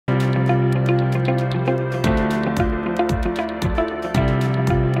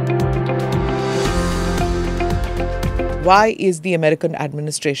Why is the American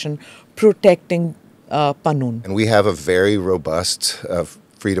administration protecting Pannun? And we have a very robust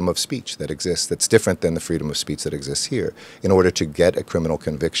freedom of speech that exists that's different than the freedom of speech that exists here. In order to get a criminal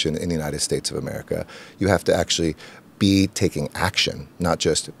conviction in the United States of America, you have to actually be taking action, not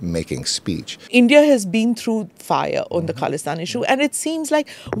just making speech. India has been through fire on the Khalistan issue, and it seems like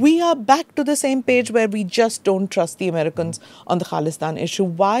we are back to the same page where we just don't trust the Americans on the Khalistan issue.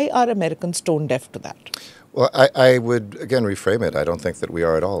 Why are Americans tone deaf to that? Well, I would, again, reframe it. I don't think that we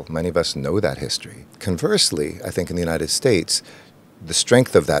are at all. Many of us know that history. Conversely, I think in the United States, the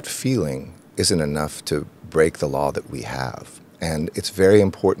strength of that feeling isn't enough to break the law that we have. And it's very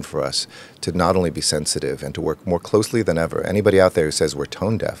important for us to not only be sensitive and to work more closely than ever. Anybody out there who says we're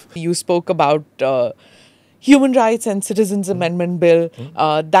tone deaf. You spoke about Human Rights and Citizens Amendment Bill.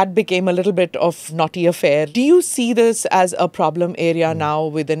 That became a little bit of naughty affair. Do you see this as a problem area now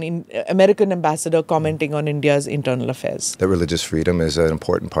with an American ambassador commenting on India's internal affairs? That religious freedom is an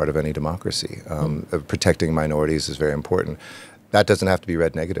important part of any democracy. Protecting minorities is very important. That doesn't have to be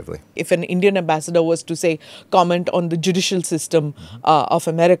read negatively. If an Indian ambassador was to say, comment on the judicial system of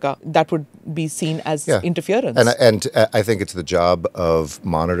America, that would be seen as interference. And I think it's the job of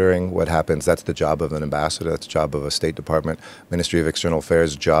monitoring what happens. That's the job of an ambassador. That's the job of a State Department, Ministry of External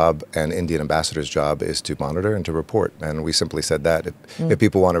Affairs job, and Indian ambassador's job is to monitor and to report. And we simply said that. If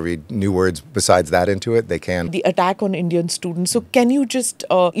people want to read new words besides that into it, they can. The attack on Indian students. So can you just,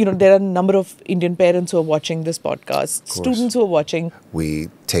 there are a number of Indian parents who are watching this podcast, students who are watching. We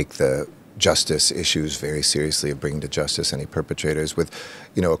take the justice issues very seriously of bringing to justice any perpetrators. With,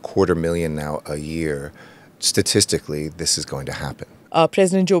 250,000 now a year, statistically, this is going to happen.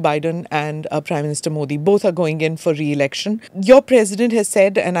 President Joe Biden and Prime Minister Modi both are going in for re-election. Your president has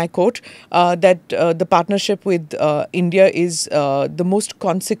said, and I quote, that the partnership with India is the most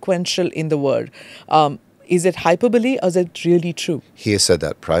consequential in the world. Is it hyperbole or is it really true? He has said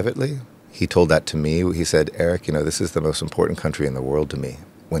that privately. He told that to me. He said, Eric, this is the most important country in the world to me,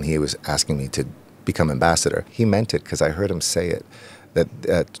 when he was asking me to become ambassador. He meant it because I heard him say it,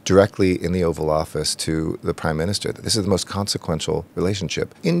 that directly in the Oval Office to the Prime Minister, that this is the most consequential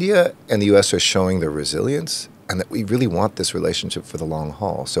relationship. India and the U.S. are showing their resilience and that we really want this relationship for the long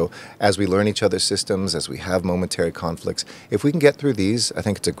haul. So as we learn each other's systems, as we have momentary conflicts, if we can get through these, I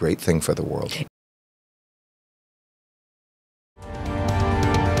think it's a great thing for the world.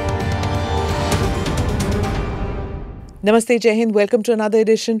 Namaste, Jai Hind. Welcome to another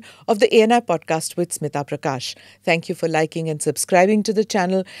edition of the ANI podcast with Smita Prakash. Thank you for liking and subscribing to the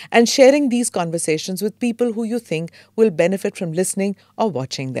channel and sharing these conversations with people who you think will benefit from listening or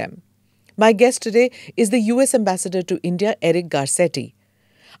watching them. My guest today is the U.S. Ambassador to India, Eric Garcetti.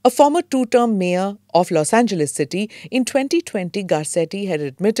 A former two-term mayor of Los Angeles City, in 2020, Garcetti had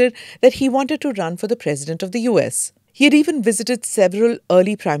admitted that he wanted to run for the president of the U.S. He had even visited several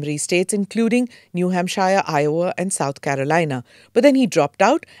early primary states, including New Hampshire, Iowa, and South Carolina. But then he dropped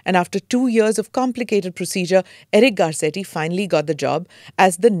out, and after 2 years of complicated procedure, Eric Garcetti finally got the job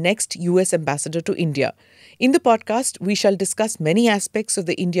as the next U.S. ambassador to India. In the podcast, we shall discuss many aspects of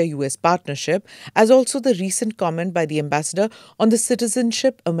the India-U.S. partnership, as also the recent comment by the ambassador on the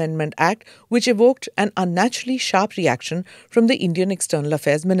Citizenship Amendment Act, which evoked an unnaturally sharp reaction from the Indian External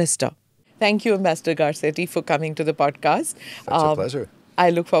Affairs Minister. Thank you, Ambassador Garcetti, for coming to the podcast. It's a pleasure.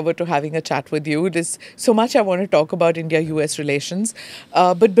 I look forward to having a chat with you. There's so much I want to talk about India-U.S. relations.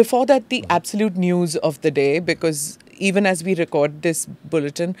 But before that, the absolute news of the day, because even as we record this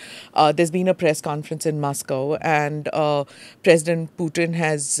bulletin, there's been a press conference in Moscow, and President Putin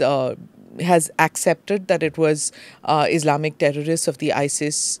has accepted that it was Islamic terrorists of the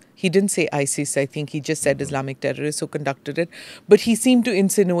ISIS. He didn't say ISIS, I think he just said Islamic terrorists who conducted it. But he seemed to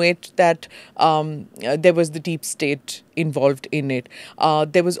insinuate that there was the deep state involved in it.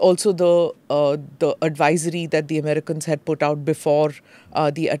 There was also the advisory that the Americans had put out before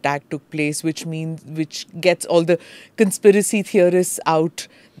the attack took place, which gets all the conspiracy theorists out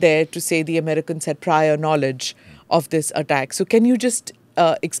there to say the Americans had prior knowledge of this attack. So can you just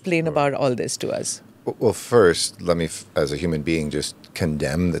explain about all this to us? Well, first, let me, as a human being, just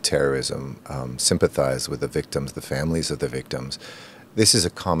condemn the terrorism, sympathize with the victims, the families of the victims. This is a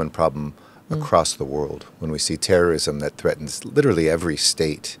common problem across the world when we see terrorism that threatens literally every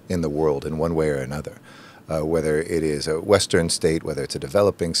state in the world in one way or another. Whether it is a Western state, whether it's a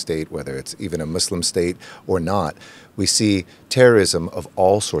developing state, whether it's even a Muslim state or not, we see terrorism of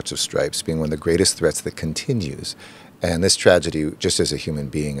all sorts of stripes being one of the greatest threats that continues. And this tragedy, just as a human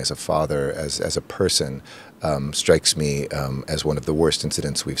being, as a father, as a person, strikes me as one of the worst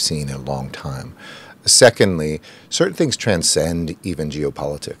incidents we've seen in a long time. Secondly, certain things transcend even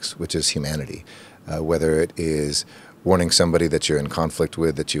geopolitics, which is humanity. Whether it is warning somebody that you're in conflict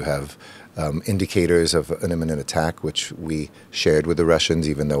with, that you have indicators of an imminent attack, which we shared with the Russians,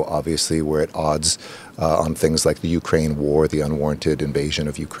 even though obviously we're at odds on things like the Ukraine war, the unwarranted invasion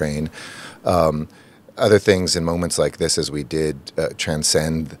of Ukraine. Other things in moments like this, as we did,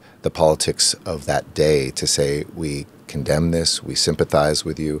 transcend the politics of that day to say we condemn this, we sympathize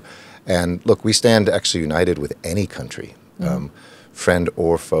with you. And look, we stand actually united with any country, friend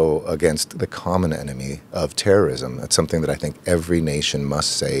or foe, against the common enemy of terrorism. That's something that I think every nation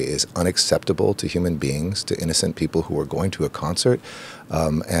must say is unacceptable to human beings, to innocent people who are going to a concert.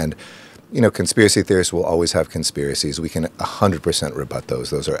 And you know, conspiracy theorists will always have conspiracies. We can 100% rebut those.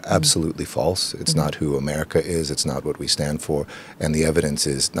 Those are absolutely false. It's not who America is. It's not what we stand for. And the evidence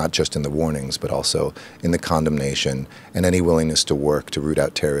is not just in the warnings, but also in the condemnation and any willingness to work to root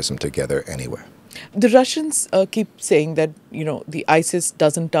out terrorism together anywhere. The Russians keep saying that, you know, the ISIS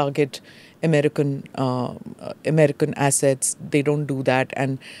doesn't target American assets. They don't do that,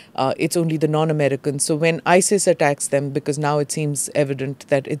 and it's only the non-Americans. So when ISIS attacks them, because now it seems evident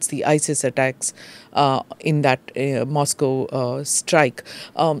that it's the ISIS attacks in that Moscow strike.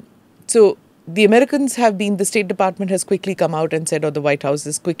 So the Americans have been, the State Department has quickly come out and said, or the White House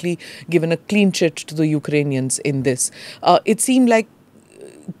has quickly given a clean chit to the Ukrainians in this. It seemed like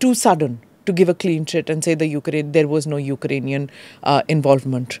too sudden to give a clean chit and say there was no Ukrainian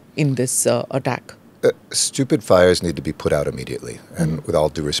involvement in this attack. Stupid fires need to be put out immediately. And with all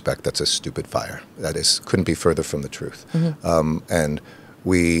due respect, that's a stupid fire. That couldn't be further from the truth. And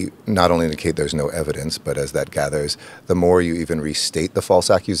we not only indicate there's no evidence, but as that gathers, the more you even restate the false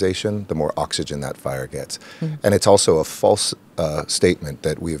accusation, the more oxygen that fire gets. And it's also a false statement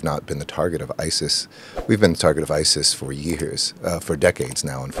that we have not been the target of ISIS. We've been the target of ISIS for years, for decades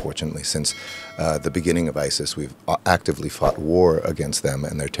now, unfortunately. Since the beginning of ISIS, we've actively fought war against them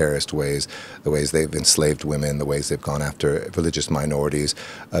and their terrorist ways, the ways they've enslaved women, the ways they've gone after religious minorities,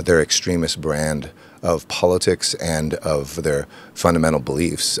 their extremist brand of politics and of their fundamental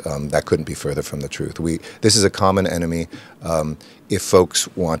beliefs. That couldn't be further from the truth. This is a common enemy. If folks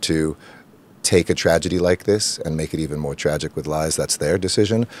want to take a tragedy like this and make it even more tragic with lies, that's their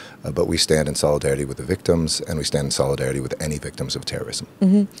decision. But we stand in solidarity with the victims, and we stand in solidarity with any victims of terrorism.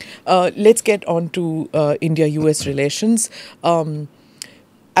 Let's get on to India-U.S. relations.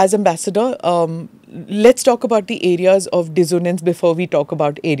 As ambassador, let's talk about the areas of dissonance before we talk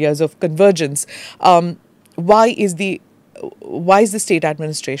about areas of convergence. Why is the state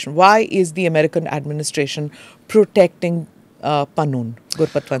administration, why is the American administration protecting Pannun,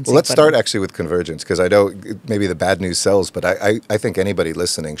 Gurpatwant Singh Well, let's Pannun? start actually with convergence, because I know maybe the bad news sells, but I think anybody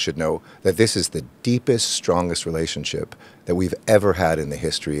listening should know that this is the deepest, strongest relationship that we've ever had in the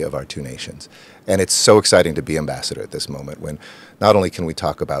history of our two nations. And it's so exciting to be ambassador at this moment, when not only can we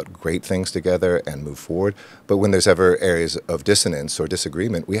talk about great things together and move forward, but when there's ever areas of dissonance or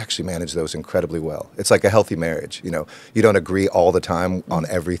disagreement, we actually manage those incredibly well. It's like a healthy marriage. You know, you don't agree all the time on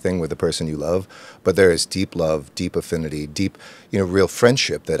everything with the person you love, but there is deep love, deep affinity, deep, real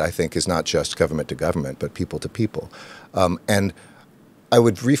friendship that I think is not just government to government, but people to people. And I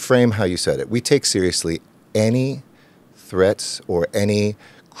would reframe how you said it. We take seriously any threats or any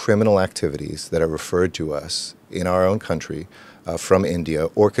criminal activities that are referred to us in our own country from India,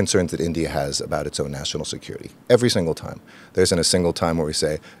 or concerns that India has about its own national security. Every single time. There isn't a single time where we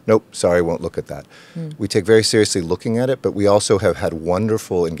say, nope, sorry, won't look at that. We take very seriously looking at it, but we also have had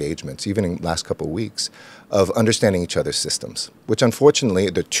wonderful engagements, even in the last couple of weeks, of understanding each other's systems, which unfortunately,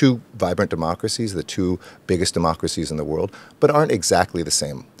 the two vibrant democracies, the two biggest democracies in the world, but aren't exactly the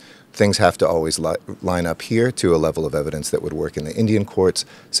same. Things have to always line up here to a level of evidence that would work in the Indian courts,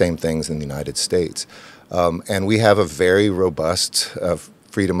 same things in the United States. And we have a very robust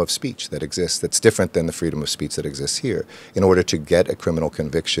freedom of speech that exists that's different than the freedom of speech that exists here. In order to get a criminal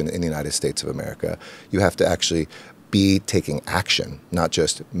conviction in the United States of America, you have to actually be taking action, not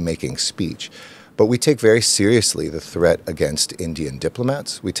just making speech. But we take very seriously the threat against Indian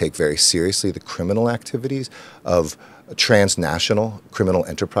diplomats. We take very seriously the criminal activities of transnational criminal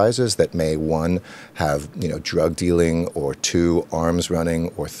enterprises that may, one, have drug dealing, or two, arms running,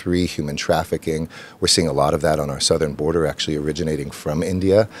 or three, human trafficking. We're seeing a lot of that on our southern border, actually originating from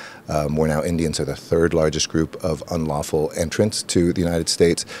India, where now Indians are the third largest group of unlawful entrants to the United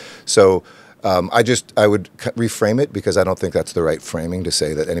States. So I would reframe it because I don't think that's the right framing to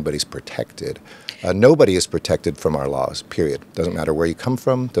say that anybody's protected. Nobody is protected from our laws, period. Doesn't matter where you come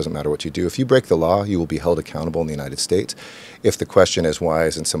from, doesn't matter what you do. If you break the law, you will be held accountable in the United States. If the question is why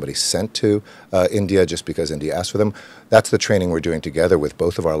isn't somebody sent to India just because India asked for them, that's the training we're doing together with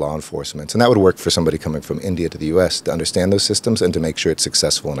both of our law enforcements. And that would work for somebody coming from India to the U.S. to understand those systems and to make sure it's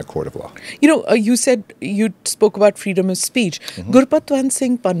successful in a court of law. You said you spoke about freedom of speech. Gurpatwant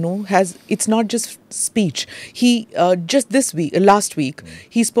Singh Pannun it's not just speech. He, just last week,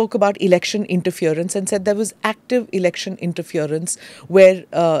 he spoke about election interference and said there was active election interference where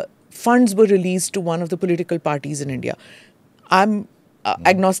funds were released to one of the political parties in India. I'm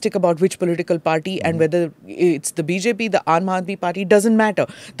agnostic about which political party and whether it's the BJP, the Aam Aadmi Party, doesn't matter.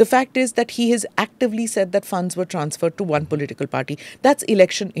 The fact is that he has actively said that funds were transferred to one political party. That's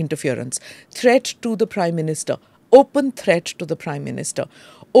election interference. Threat to the Prime Minister. Open threat to the Prime Minister.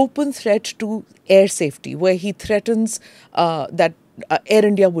 Open threat to air safety, where he threatens that Air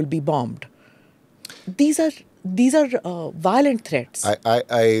India will be bombed. These are violent threats.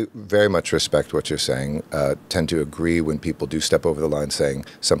 I very much respect what you're saying. Tend to agree when people do step over the line saying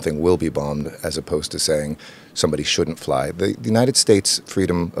something will be bombed as opposed to saying somebody shouldn't fly. The United States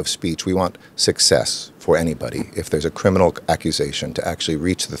freedom of speech, we want success for anybody. If there's a criminal accusation to actually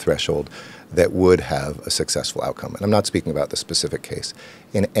reach the threshold that would have a successful outcome. And I'm not speaking about the specific case,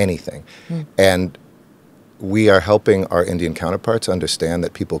 in anything. And we are helping our Indian counterparts understand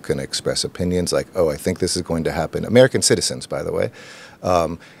that people can express opinions like, oh, I think this is going to happen. American citizens, by the way.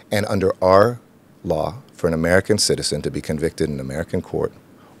 And under our law, for an American citizen to be convicted in an American court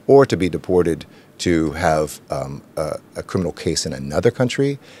or to be deported to have a criminal case in another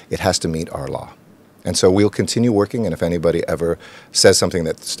country, it has to meet our law. And so we'll continue working, and if anybody ever says something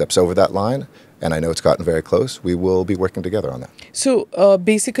that steps over that line, and I know it's gotten very close, we will be working together on that. So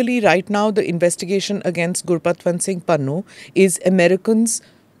basically right now the investigation against Gurpatwant Singh Pannun is Americans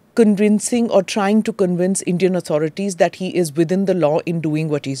convincing or trying to convince Indian authorities that he is within the law in doing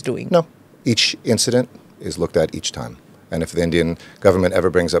what he's doing. No. Each incident is looked at each time. And if the Indian government ever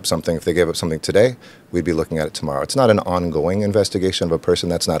brings up something, if they gave up something today, we'd be looking at it tomorrow. It's not an ongoing investigation of a person.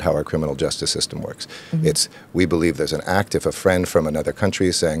 That's not how our criminal justice system works. It's, we believe there's an act. If a friend from another country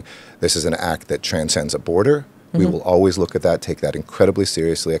is saying this is an act that transcends a border, we will always look at that, take that incredibly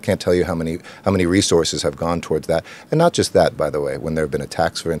seriously. I can't tell you how many resources have gone towards that. And not just that, by the way. When there have been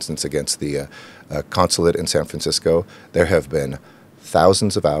attacks, for instance, against the consulate in San Francisco, there have been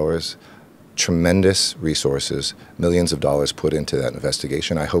thousands of hours, tremendous resources, millions of dollars put into that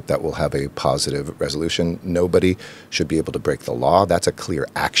investigation. I hope that will have a positive resolution. Nobody should be able to break the law. That's a clear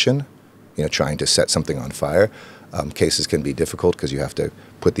action, trying to set something on fire. Cases can be difficult because you have to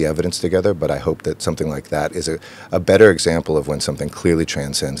put the evidence together, but I hope that something like that is a better example of when something clearly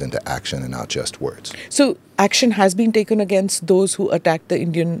transcends into action and not just words. So action has been taken against those who attacked the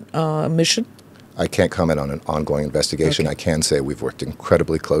Indian mission? I can't comment on an ongoing investigation. Okay. I can say we've worked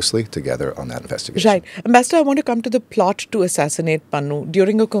incredibly closely together on that investigation. Right. Ambassador, I want to come to the plot to assassinate Pannun.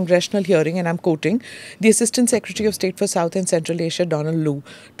 During a congressional hearing, and I'm quoting, the Assistant Secretary of State for South and Central Asia, Donald Lu,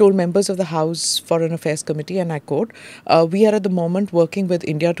 told members of the House Foreign Affairs Committee, and I quote, we are at the moment working with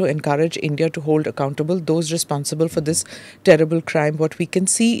India to encourage India to hold accountable those responsible for this terrible crime. What we can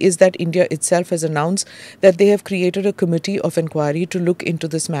see is that India itself has announced that they have created a committee of inquiry to look into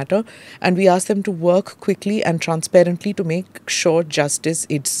this matter, and we ask them to work quickly and transparently to make sure justice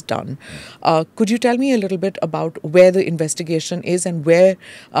is done. Could you tell me a little bit about where the investigation is and where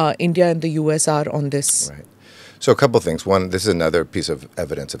India and the U.S. are on this? Right. So a couple of things. One, this is another piece of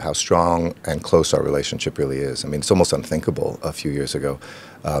evidence of how strong and close our relationship really is. I mean, it's almost unthinkable a few years ago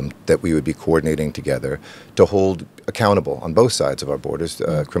that we would be coordinating together to hold accountable on both sides of our borders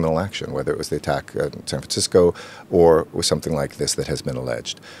criminal action, whether it was the attack in San Francisco or was something like this that has been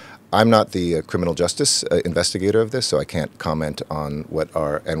alleged. I'm not the criminal justice investigator of this, so I can't comment on what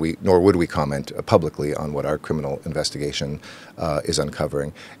nor would we comment publicly on what our criminal investigation is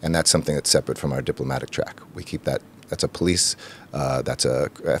uncovering, and that's something that's separate from our diplomatic track. We keep that. That's a police, that's a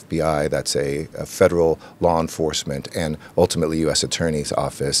FBI, that's a federal law enforcement, and ultimately U.S. Attorney's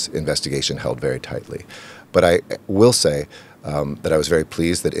Office investigation held very tightly. But I will say that I was very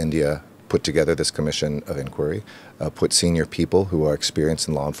pleased that India put together this commission of inquiry, put senior people who are experienced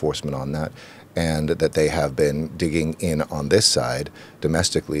in law enforcement on that, and that they have been digging in on this side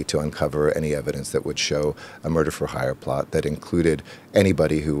domestically to uncover any evidence that would show a murder-for-hire plot that included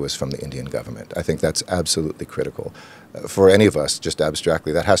anybody who was from the Indian government. I think that's absolutely critical. For any of us, just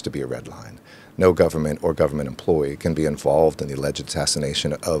abstractly, that has to be a red line. No government or government employee can be involved in the alleged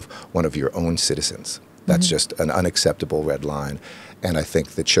assassination of one of your own citizens. That's just an unacceptable red line. And I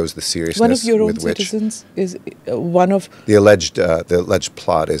think that shows the seriousness One of your own with which citizens is one of... the alleged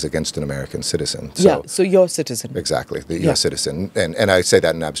plot is against an American citizen. So so your citizen. exactly, the U.S. citizen. And I say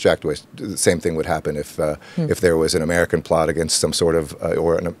that in abstract ways. The same thing would happen if there was an American plot against some sort of,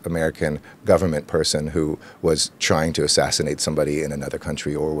 or an American government person who was trying to assassinate somebody in another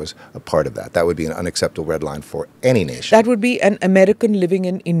country or was a part of that. That would be an unacceptable red line for any nation. That would be an American living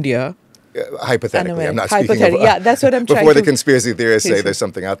in India. Hypothetically, I'm not speaking of... Yeah, that's what I'm trying to... Before the conspiracy theorists say there's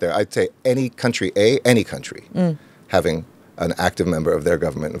something out there, I'd say any country having an active member of their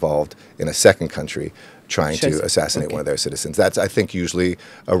government involved in a second country trying to assassinate one of their citizens. That's, I think, usually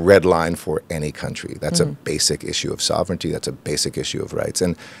a red line for any country. That's a basic issue of sovereignty. That's a basic issue of rights.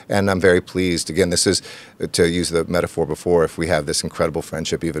 And I'm very pleased. Again, this is, to use the metaphor before, if we have this incredible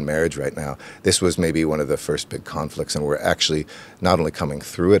friendship, even marriage right now, this was maybe one of the first big conflicts. And we're actually not only coming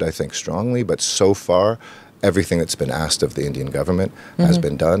through it, I think, strongly, but so far, everything that's been asked of the Indian government has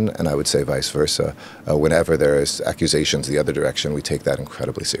been done, and I would say vice versa. Whenever there is accusations the other direction, we take that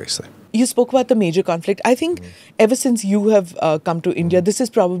incredibly seriously. You spoke about the major conflict. I think ever since you have come to India, this is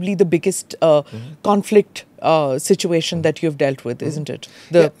probably the biggest conflict situation that you've dealt with, isn't it?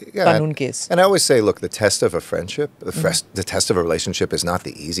 The Pannun case. And I always say, look, the test of a friendship, the test of a relationship is not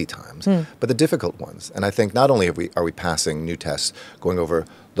the easy times, but the difficult ones. And I think not only are we passing new tests, going over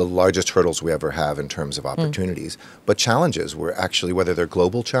the largest hurdles we ever have in terms of opportunities, but challenges were actually, whether they're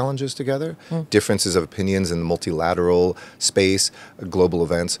global challenges together, differences of opinions in the multilateral space, global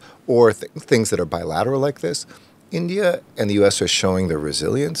events, or things that are bilateral like this, India and the U.S. are showing their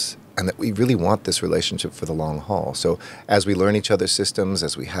resilience and that we really want this relationship for the long haul. So as we learn each other's systems,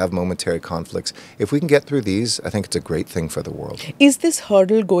 as we have momentary conflicts, if we can get through these, I think it's a great thing for the world. Is this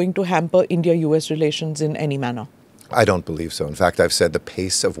hurdle going to hamper India-U.S. relations in any manner? I don't believe so. In fact, I've said the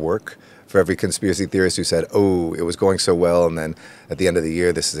pace of work for every conspiracy theorist who said, oh, it was going so well, and then at the end of the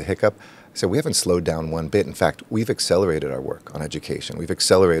year, this is a hiccup. So we haven't slowed down one bit. In fact, we've accelerated our work on education. We've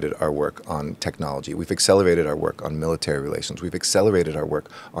accelerated our work on technology. We've accelerated our work on military relations. We've accelerated our work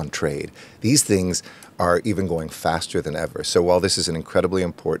on trade. These things are even going faster than ever. So while this is an incredibly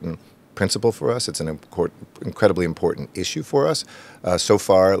important principle for us, it's an incredibly important issue for us. So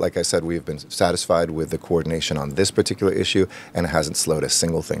far, like I said, we've been satisfied with the coordination on this particular issue, and it hasn't slowed a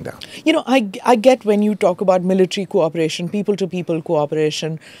single thing down. You know, I get when you talk about military cooperation, people-to-people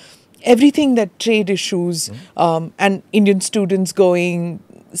cooperation, everything that trade issues and Indian students going,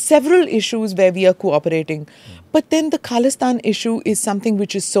 several issues where we are cooperating. But then the Khalistan issue is something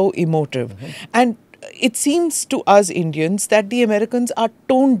which is so emotive. And it seems to us Indians that the Americans are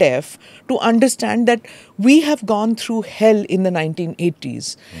tone deaf to understand that we have gone through hell in the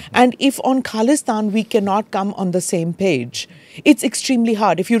 1980s. And if on Khalistan we cannot come on the same page, it's extremely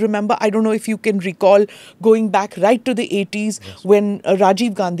hard. If you remember, I don't know if you can recall going back right to the 80s when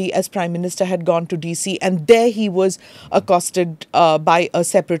Rajiv Gandhi as Prime Minister had gone to DC, and there he was accosted by a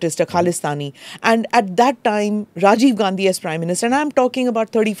separatist, a Khalistani. And at that time, Rajiv Gandhi as Prime Minister, and I'm talking about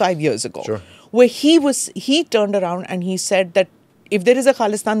 35 years ago, where he turned around and he said that if there is a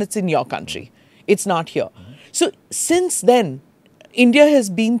Khalistan, it's in your country. It's not here. So since then, India has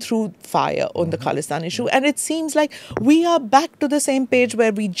been through fire on the Khalistan issue, and it seems like we are back to the same page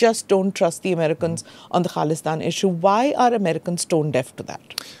where we just don't trust the Americans on the Khalistan issue. Why are Americans tone deaf to that?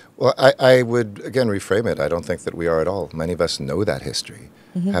 Well, I would, again, reframe it. I don't think that we are at all. Many of us know that history,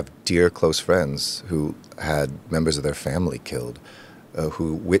 have dear, close friends who had members of their family killed,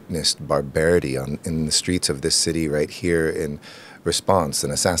 who witnessed barbarity in the streets of this city right here in response,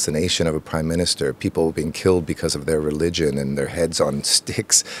 an assassination of a prime minister, people being killed because of their religion and their heads on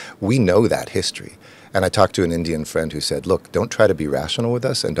sticks. We know that history. And I talked to an Indian friend who said, look, don't try to be rational with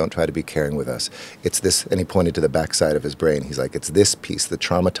us and don't try to be caring with us. It's this, and he pointed to the backside of his brain. He's like, it's this piece, the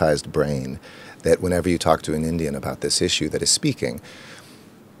traumatized brain, that whenever you talk to an Indian about this issue that is speaking.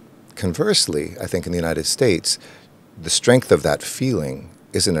 Conversely, I think in the United States, the strength of that feeling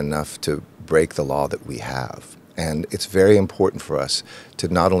isn't enough to break the law that we have. And it's very important for us to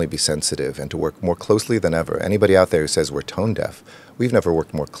not only be sensitive and to work more closely than ever. Anybody out there who says we're tone deaf, we've never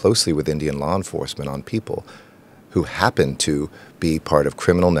worked more closely with Indian law enforcement on people who happen to be part of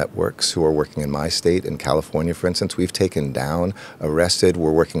criminal networks who are working in my state, in California, for instance. We've taken down, arrested.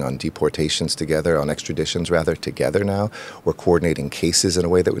 We're working on deportations together, on extraditions rather, together now. We're coordinating cases in a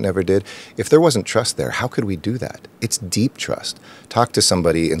way that we never did. If there wasn't trust there, how could we do that? It's deep trust. Talk to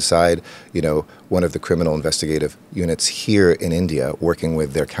somebody inside, one of the criminal investigative units here in India working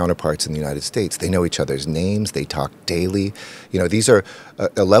with their counterparts in the United States. They know each other's names. They talk daily. These are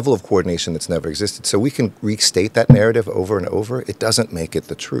a level of coordination that's never existed. So we can restate that narrative over and over. It doesn't make it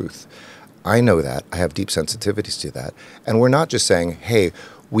the truth. I know that. I have deep sensitivities to that. And we're not just saying, hey,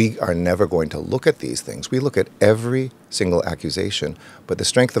 we are never going to look at these things. We look at every single accusation, but the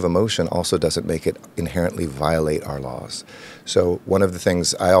strength of emotion also doesn't make it inherently violate our laws. So one of the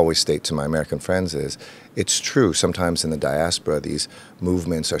things I always state to my American friends is, it's true, sometimes in the diaspora, these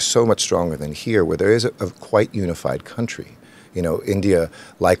movements are so much stronger than here, where there is a quite unified country. You know, India,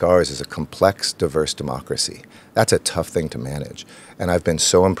 like ours, is a complex, diverse democracy. That's a tough thing to manage. And I've been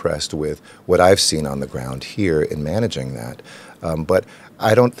so impressed with what I've seen on the ground here in managing that. But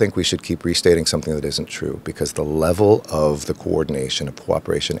I don't think we should keep restating something that isn't true, because the level of the coordination, of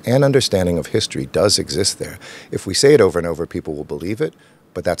cooperation, and understanding of history does exist there. If we say it over and over, people will believe it,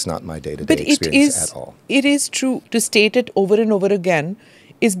 but that's not my day-to-day experience at all. It is true to state it over and over again,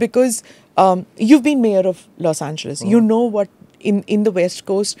 is because you've been mayor of Los Angeles. You know what, in the West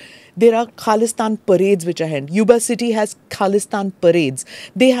Coast, there are Khalistan parades which are held. Yuba City has Khalistan parades.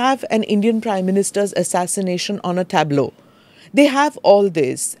 They have an Indian Prime Minister's assassination on a tableau. They have all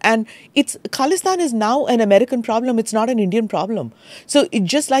this. And Khalistan is now an American problem. It's not an Indian problem. So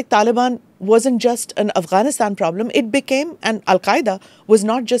just like Taliban wasn't just an Afghanistan problem, it became, and Al-Qaeda was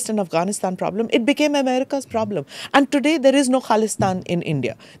not just an Afghanistan problem, it became America's problem. And today there is no Khalistan in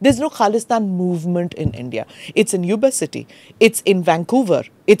India. There's no Khalistan movement in India. It's in Yuba City. It's in Vancouver.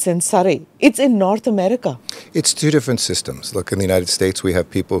 It's in Surrey. It's in North America. It's two different systems. Look, in the United States, we have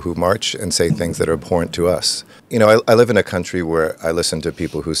people who march and say things that are abhorrent to us. You know, I live in a country where I listen to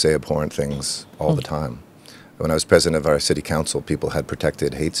people who say abhorrent things all the time. When I was president of our city council, people had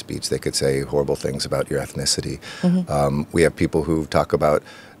protected hate speech. They could say horrible things about your ethnicity. We have people who talk about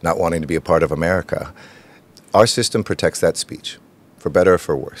not wanting to be a part of America. Our system protects that speech, for better or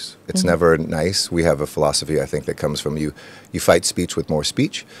for worse. It's never nice. We have a philosophy, I think, that comes from you fight speech with more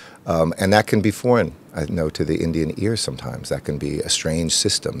speech. And that can be foreign, I know, to the Indian ear sometimes. That can be a strange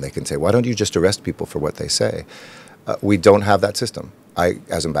system. They can say, why don't you just arrest people for what they say? We don't have that system. I,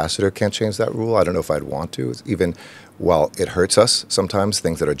 as ambassador, can't change that rule. I don't know if I'd want to. Even while it hurts us sometimes,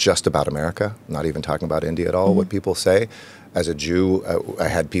 things that are just about America, not even talking about India at all, what people say. As a Jew, I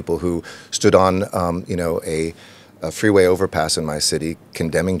had people who stood on, a freeway overpass in my city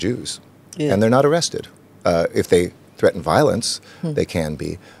condemning Jews. Yeah. And they're not arrested. If they threaten violence, they can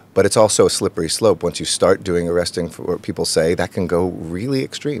be. But it's also a slippery slope. Once you start doing arresting for what people say, that can go really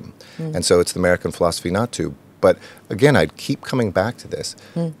extreme. And so it's the American philosophy not to. But again, I'd keep coming back to this.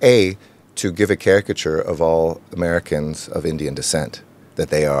 A, to give a caricature of all Americans of Indian descent, that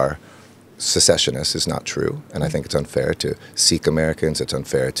they are secessionists, is not true. And I think it's unfair to Sikh Americans. It's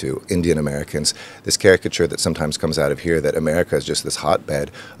unfair to Indian Americans. This caricature that sometimes comes out of here that America is just this hotbed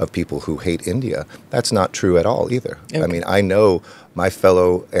of people who hate India, that's not true at all either. Okay. I mean, I know my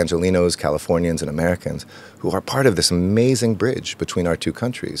fellow Angelenos, Californians, and Americans who are part of this amazing bridge between our two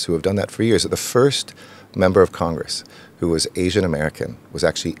countries, who have done that for years. The first member of Congress who was Asian American was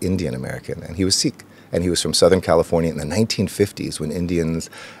actually Indian American, and he was Sikh. And he was from Southern California in the 1950s when Indians,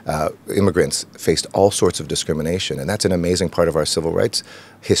 immigrants, faced all sorts of discrimination. And that's an amazing part of our civil rights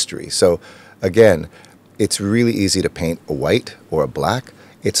history. So again, it's really easy to paint a white or a black.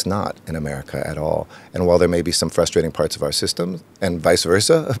 It's not in America at all. And while there may be some frustrating parts of our system, and vice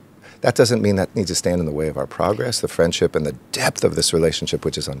versa, that doesn't mean that needs to stand in the way of our progress, the friendship, and the depth of this relationship,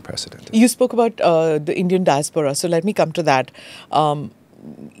 which is unprecedented. You spoke about the Indian diaspora, so let me come to that.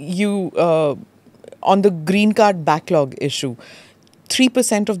 On the green card backlog issue,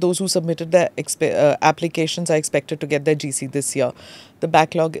 3% of those who submitted their applications are expected to get their GC this year. The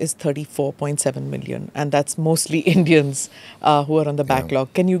backlog is 34.7 million, and that's mostly Indians who are on the backlog.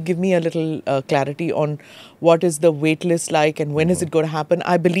 Yeah. Can you give me a little clarity on what is the wait list like and when is it going to happen?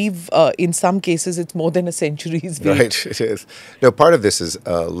 I believe in some cases it's more than a century's wait. Right, it is. No, part of this is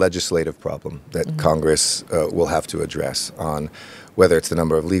a legislative problem that Congress will have to address on whether it's the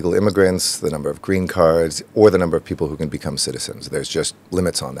number of legal immigrants, the number of green cards, or the number of people who can become citizens. There's just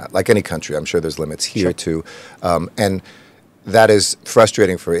limits on that. Like any country, I'm sure there's limits here too. And that is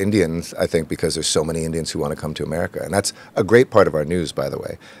frustrating for Indians, I think, because there's so many Indians who want to come to America. And that's a great part of our news, by the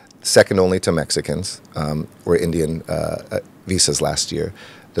way. Second only to Mexicans, were Indian visas last year.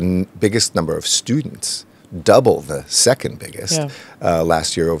 The biggest number of students, double the second biggest.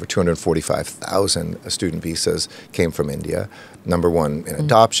 Last year, over 245,000 student visas came from India. number one in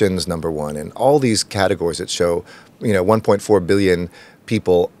adoptions, number one in all these categories that show, 1.4 billion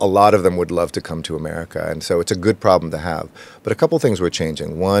people, a lot of them would love to come to America. And so it's a good problem to have. But a couple things we're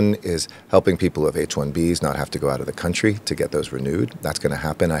changing. One is helping people with H-1Bs not have to go out of the country to get those renewed. That's going to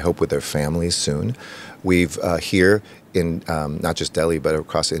happen, I hope, with their families soon. We've here in not just Delhi, but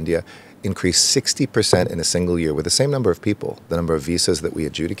across India, increased 60% in a single year with the same number of people, the number of visas that we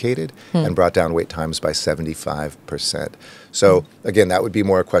adjudicated, and brought down wait times by 75%. So again, that would be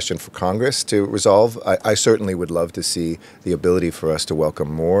more a question for Congress to resolve. I certainly would love to see the ability for us to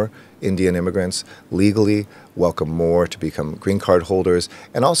welcome more Indian immigrants legally, welcome more to become green card holders,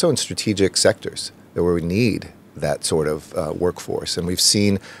 and also in strategic sectors where we need that sort of workforce. And we've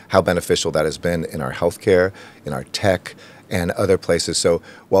seen how beneficial that has been in our healthcare, in our tech, and other places. So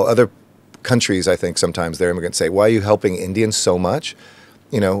while other countries, I think sometimes their immigrants say, why are you helping Indians so much?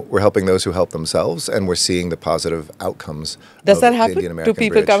 We're helping those who help themselves, and we're seeing the positive outcomes. Does that the happen? Indian-American Do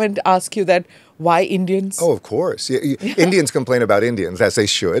people bridge. come and ask you that? Why Indians? Oh, of course. Indians complain about Indians, as they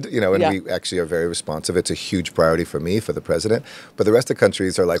should, and Yeah. we actually are very responsive. It's a huge priority for me, for the president. But the rest of the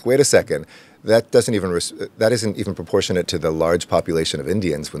countries are like, wait a second, that isn't even proportionate to the large population of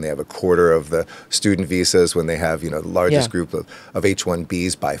Indians when they have a quarter of the student visas, when they have, the largest group of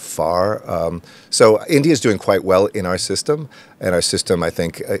H-1Bs by far. So India is doing quite well in our system, and our system, I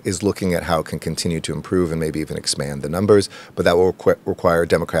think, is looking at how it can continue to improve and maybe even expand the numbers, but that will require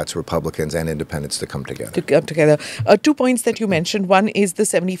Democrats, Republicans, and independents to come together. 2 points that you mentioned. One is the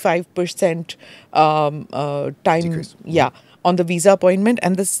 75% time, Decrease. on the visa appointment,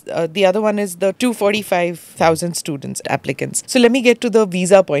 and the other one is the 245,000 students, applicants. So let me get to the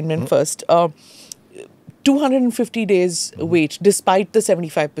visa appointment first. 250 days wait, despite the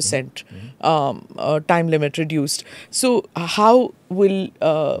 75% time limit reduced. So how will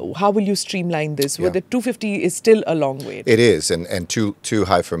you streamline this? Yeah. Well, the 250 is still a long wait. It is, and too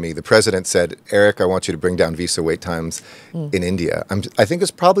high for me. The president said, Eric, I want you to bring down visa wait times in India. I think it's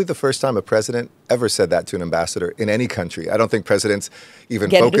probably the first time a president ever said that to an ambassador in any country. I don't think presidents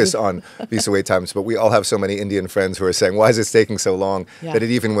even focus on visa wait times, but we all have so many Indian friends who are saying, why is this taking so long, that it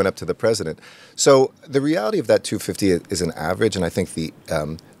even went up to the president. So the reality of that 250 is an average, and I think the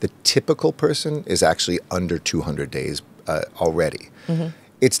typical person is actually under 200 days already.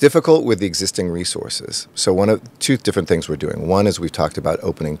 It's difficult with the existing resources. So two different things we're doing. One is we've talked about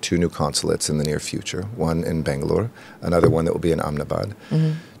opening 2 new consulates in the near future, one in Bangalore, another one that will be in Ahmedabad.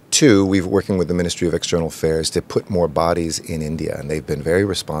 2, we're working with the Ministry of External Affairs to put more bodies in India, and they've been very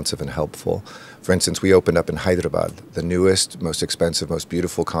responsive and helpful. For instance, we opened up in Hyderabad, the newest, most expensive, most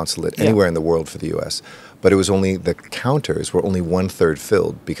beautiful consulate anywhere in the world for the U.S. But it was only, the counters were only 1/3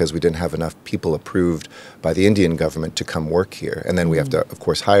 filled because we didn't have enough people approved by the Indian government to come work here. And then we have to, of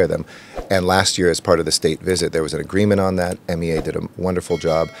course, hire them. And last year, as part of the state visit, there was an agreement on that. MEA did a wonderful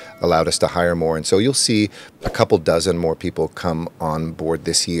job, allowed us to hire more. And so you'll see a couple dozen more people come on board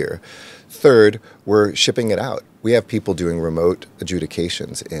this year. Third, we're shipping it out. We have people doing remote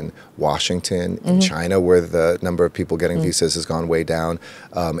adjudications in Washington, in China, where the number of people getting visas has gone way down,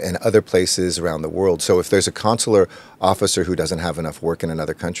 and other places around the world. So if there's a consular officer who doesn't have enough work in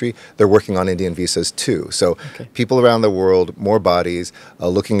another country, they're working on Indian visas too. So people around the world, more bodies,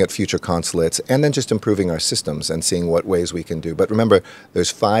 looking at future consulates, and then just improving our systems and seeing what ways we can do. But remember, there's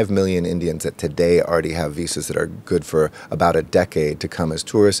 5 million Indians that today already have visas that are good for about a decade to come as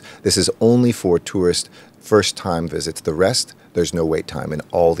tourists. This is only for tourist first-time visits. The rest, there's no wait time in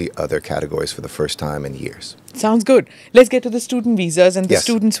all the other categories for the first time in years. Sounds good. Let's get to the student visas and the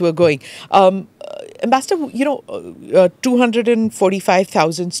students who are going. Ambassador,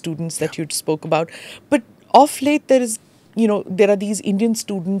 245,000 students that you spoke about. But of late, there are these Indian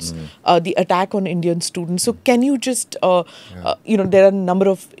students, the attack on Indian students. So can you just, there are a number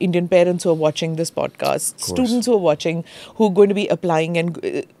of Indian parents who are watching this podcast, students who are watching, who are going to be applying,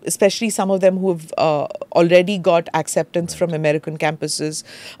 and especially some of them who have already got acceptance from American campuses.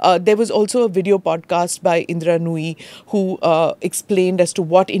 There was also a video podcast by Indra Nui who explained as to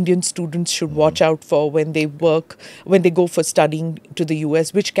what Indian students should watch out for when they go for studying to the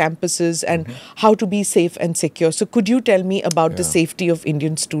U.S., which campuses, and how to be safe and secure. So could you tell me about the safety of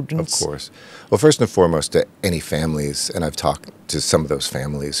Indian students? Of course. Well, first and foremost, to any families, and I've talked to some of those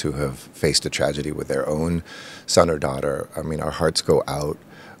families who have faced a tragedy with their own son or daughter. I mean, our hearts go out.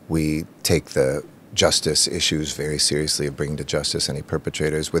 We take the justice issues very seriously, of bringing to justice any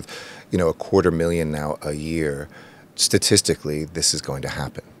perpetrators. With, 250,000 now a year, statistically, this is going to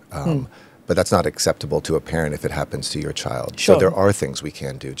happen. but that's not acceptable to a parent if it happens to your child. Sure. So there are things we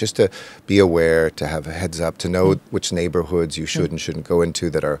can do just to be aware, to have a heads up, to know which neighborhoods you should and shouldn't go into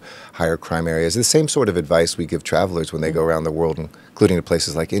that are higher crime areas. The same sort of advice we give travelers when they go around the world, including to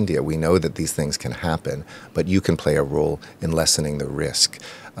places like India. We know that these things can happen, but you can play a role in lessening the risk.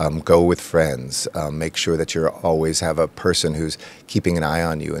 Go with friends. Make sure that you always have a person who's keeping an eye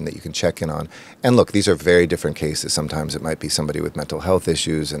on you and that you can check in on. And look, these are very different cases. Sometimes it might be somebody with mental health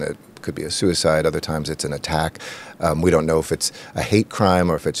issues and it could be a suicide. Other times it's an attack. We don't know if it's a hate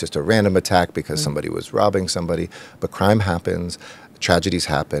crime or if it's just a random attack because somebody was robbing somebody. But crime happens. Tragedies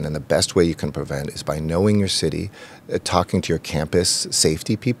happen, and the best way you can prevent is by knowing your city, talking to your campus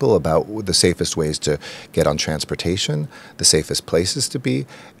safety people about the safest ways to get on transportation, the safest places to be,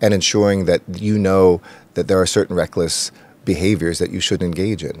 and ensuring that you know that there are certain reckless behaviors that you should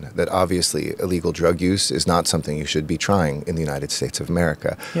engage in, that obviously illegal drug use is not something you should be trying in the United States of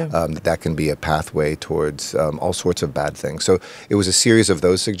America. That can be a pathway towards all sorts of bad things. So it was a series of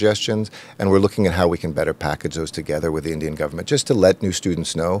those suggestions, and we're looking at how we can better package those together with the Indian government, just to let new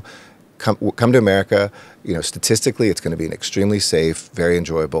students know, come to America, statistically it's going to be an extremely safe, very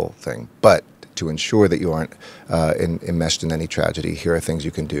enjoyable thing. But to ensure that you aren't enmeshed in any tragedy, here are things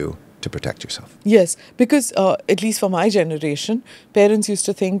you can do to protect yourself. Yes, because at least for my generation, parents used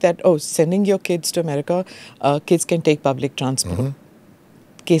to think that, sending your kids to America, kids can take public transport.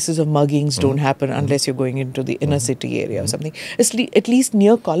 Cases of muggings don't happen unless you're going into the inner city area or something. At least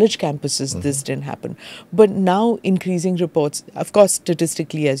near college campuses, this didn't happen. But now increasing reports, of course,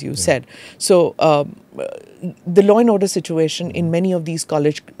 statistically, as you said. So the law and order situation in many of these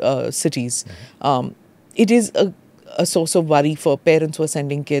college cities, it is a source of worry for parents who are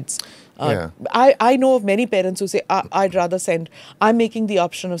sending kids. I know of many parents who say, I'd rather I'm making the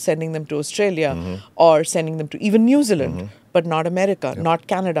option of sending them to Australia or sending them to even New Zealand, but not America, not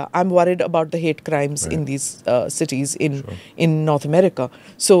Canada. I'm worried about the hate crimes in these cities in North America.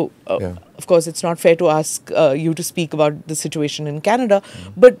 So, of course, it's not fair to ask you to speak about the situation in Canada,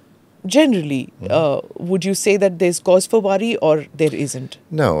 but generally, would you say that there's cause for worry or there isn't?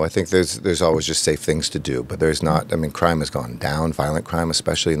 No, I think there's always just safe things to do, but there's not. I mean, crime has gone down, violent crime,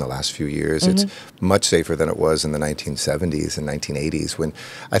 especially in the last few years. It's much safer than it was in the 1970s and 1980s, when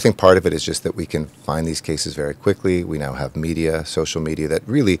I think part of it is just that we can find these cases very quickly. We now have media, social media, that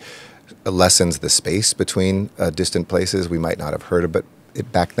really lessens the space between distant places. We might not have heard of it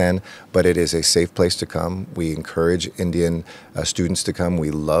back then, but it is a safe place to come. We encourage Indian students to come.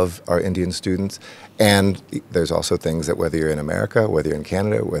 We love our Indian students. And there's also things that whether you're in America, whether you're in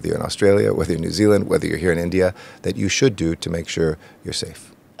Canada, whether you're in Australia, whether you're in New Zealand, whether you're here in India, that you should do to make sure you're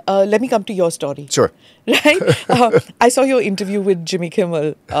safe. Let me come to your story. Sure. Right? I saw your interview with Jimmy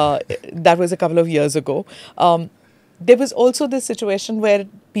Kimmel. That was a couple of years ago. There was also this situation where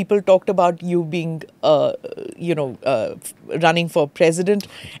people talked about you being, running for president,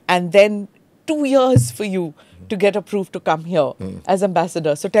 and then 2 years for you to get approved to come here as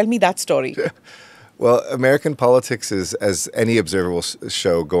ambassador. So tell me that story. Well, American politics is, as any observer will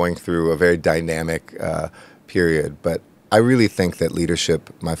show, going through a very dynamic period. But I really think that leadership,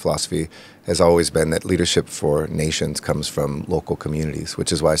 my philosophy has always been that leadership for nations comes from local communities,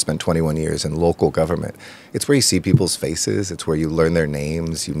 which is why I spent 21 years in local government. It's where you see people's faces. It's where you learn their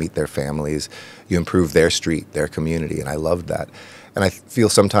names, you meet their families, you improve their street, their community, and I loved that. And I feel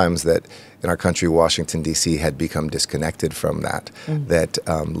sometimes that in our country, Washington, D.C. had become disconnected from that, that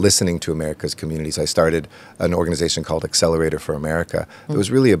listening to America's communities. I started an organization called Accelerator for America. It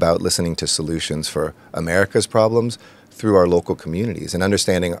was really about listening to solutions for America's problems through our local communities and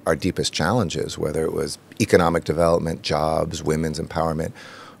understanding our deepest challenges, whether it was economic development, jobs, women's empowerment,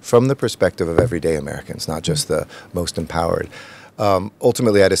 from the perspective of everyday Americans, not just the most empowered.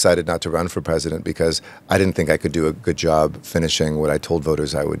 Ultimately, I decided not to run for president because I didn't think I could do a good job finishing what I told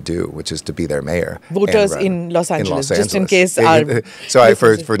voters I would do, which is to be their mayor. Voters in Los Angeles, just in case. For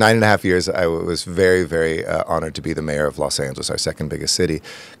 9.5 years, I was very, very honored to be the mayor of Los Angeles, our second biggest city.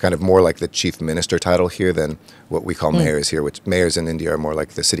 Kind of more like the chief minister title here than what we call mayors here, which mayors in India are more like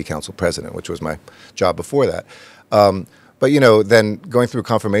the city council president, which was my job before that. But, then going through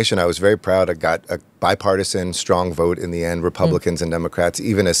confirmation, I was very proud. I got a bipartisan, strong vote in the end, Republicans and Democrats.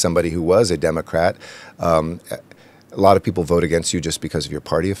 Even as somebody who was a Democrat, a lot of people vote against you just because of your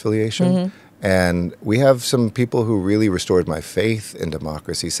party affiliation. And we have some people who really restored my faith in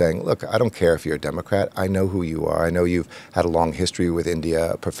democracy, saying, look, I don't care if you're a Democrat. I know who you are. I know you've had a long history with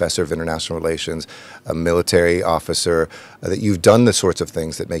India, a professor of international relations, a military officer, that you've done the sorts of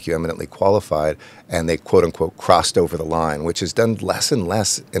things that make you eminently qualified. And they, quote unquote, crossed over the line, which is done less and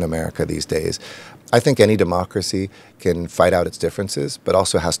less in America these days. I think any democracy can fight out its differences, but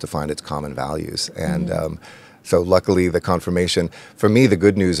also has to find its common values. And so luckily the confirmation, for me, the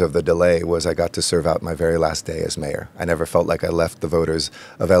good news of the delay was I got to serve out my very last day as mayor. I never felt like I left the voters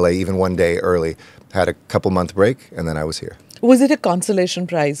of LA even one day early. Had a couple-month break, and then I was here. Was it a consolation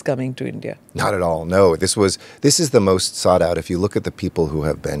prize coming to India? Not at all. No, this is the most sought out. If you look at the people who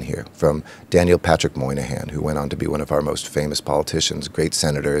have been here, from Daniel Patrick Moynihan, who went on to be one of our most famous politicians, great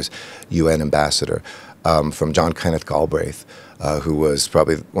senators, UN ambassador, from John Kenneth Galbraith, who was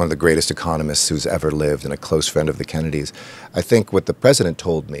probably one of the greatest economists who's ever lived and a close friend of the Kennedys. I think what the president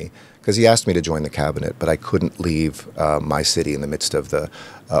told me, because he asked me to join the cabinet, but I couldn't leave my city in the midst of the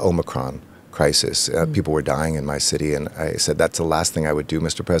Omicron crisis. People were dying in my city, and I said, that's the last thing I would do,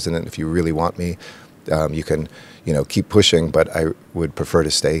 Mr. President. If you really want me, you can, keep pushing, but I would prefer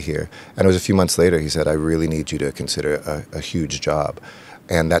to stay here. And it was a few months later, he said, I really need you to consider a huge job.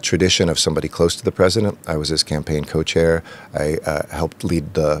 And that tradition of somebody close to the president, I was his campaign co-chair. I helped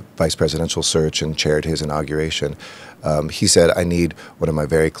lead the vice presidential search and chaired his inauguration. He said, I need one of my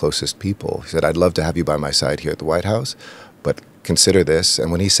very closest people. He said, I'd love to have you by my side here at the White House, but consider this.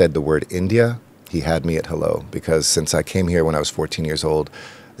 And when he said the word India, he had me at hello, because since I came here when I was 14 years old,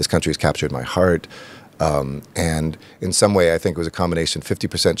 this country has captured my heart. And in some way, I think it was a combination,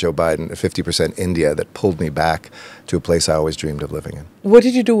 50% Joe Biden, 50% India, that pulled me back to a place I always dreamed of living in. What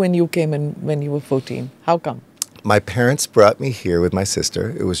did you do when you came in when you were 14? How come? My parents brought me here with my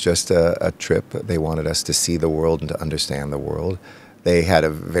sister. It was just a trip. They wanted us to see the world and to understand the world. They had a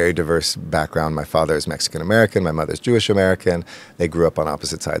very diverse background. My father is Mexican-American. My mother's Jewish-American. They grew up on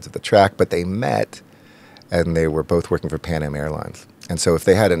opposite sides of the track, but they met, and they were both working for Pan Am Airlines. And so if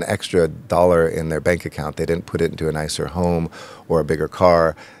they had an extra dollar in their bank account, they didn't put it into a nicer home or a bigger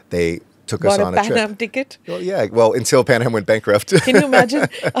car. They took us on a trip. Pan Am ticket? Well, yeah. Well, until Pan Am went bankrupt. Can you imagine?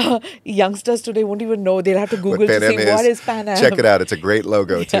 Youngsters today won't even know. They'll have to Google to see what is Pan Am. Check it out. It's a great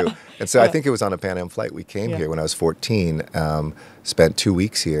logo, too. And so I think it was on a Pan Am flight. We came here when I was 14, spent 2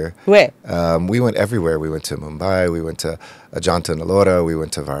 weeks here. Where? We went everywhere. We went to Mumbai. We went to Ajanta Nellora. We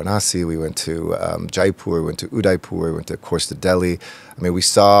went to Varanasi. We went to Jaipur. We went to Udaipur. We went to, of course, to Delhi. I mean, we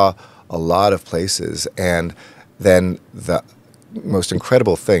saw a lot of places. And then the most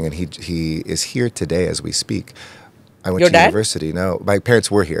incredible thing, and he is here today as we speak. I went Your to dad? university. No, my parents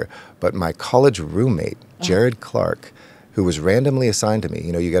were here, but my college roommate, Jared Clark, who was randomly assigned to me.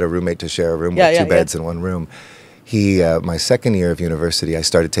 You get a roommate to share a room with two beds in one room. He, my second year of university, I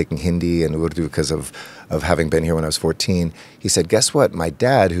started taking Hindi and Urdu because of having been here when I was 14. He said, guess what? My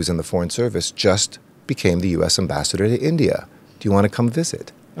dad, who's in the Foreign Service, just became the U.S. ambassador to India. Do you want to come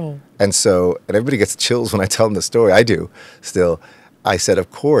visit? Oh. And everybody gets chills when I tell them the story. I do still. I said,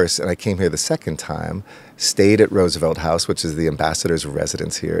 of course, and I came here the second time, stayed at Roosevelt House, which is the ambassador's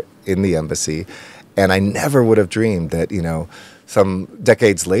residence here in the embassy, and I never would have dreamed that, some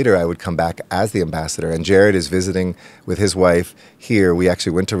decades later I would come back as the ambassador. And Jared is visiting with his wife here. We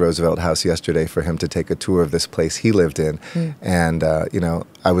actually went to Roosevelt House yesterday for him to take a tour of this place he lived in. And,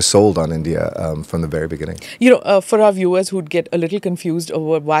 I was sold on India from the very beginning. For our viewers who'd get a little confused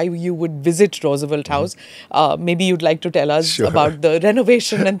over why you would visit Roosevelt House, maybe you'd like to tell us about the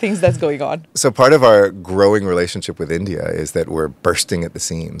renovation and things that's going on. So part of our growing relationship with India is that we're bursting at the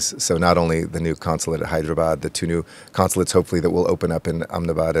seams. So not only the new consulate at Hyderabad, the two new consulates hopefully that will open up in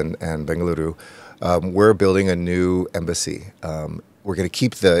Ahmedabad and Bengaluru, we're building a new embassy. We're going to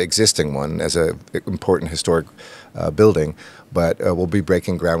keep the existing one as an important historic building, but we'll be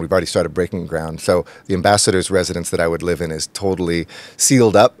breaking ground. We've already started breaking ground. So the ambassador's residence that I would live in is totally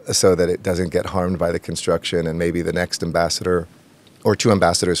sealed up so that it doesn't get harmed by the construction, and maybe the next ambassador or two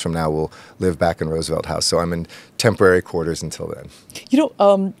ambassadors from now will live back in Roosevelt House. So I'm in temporary quarters until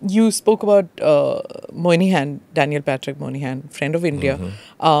then. You spoke about Moynihan, Daniel Patrick Moynihan, friend of India,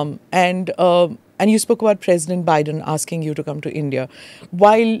 and you spoke about President Biden asking you to come to India.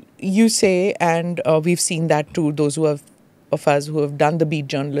 While you say, and we've seen that too, those of us who have done the beat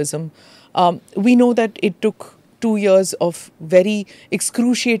journalism, we know that it took 2 years of very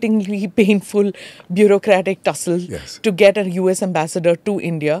excruciatingly painful bureaucratic tussle to get a US ambassador to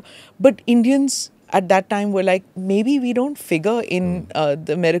India. But Indians at that time were like, maybe we don't figure in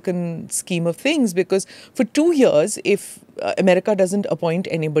the American scheme of things, because for 2 years, if America doesn't appoint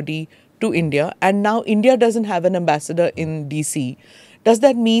anybody to India, and now India doesn't have an ambassador in DC, does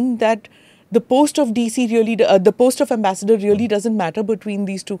that mean that the post of the post of ambassador really doesn't matter between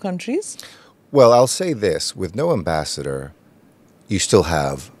these two countries? Well, I'll say this. With no ambassador, you still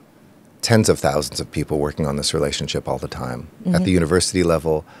have tens of thousands of people working on this relationship all the time. At the university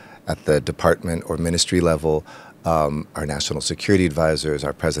level, at the department or ministry level, our national security advisors,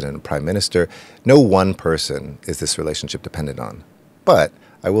 our president and prime minister. No one person is this relationship dependent on. But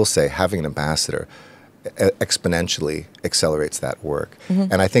I will say having an ambassador exponentially accelerates that work.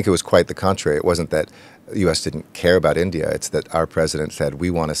 And I think it was quite the contrary. It wasn't that the U.S. didn't care about India. It's that our president said, we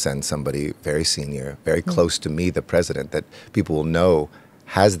want to send somebody very senior, very close to me, the president, that people will know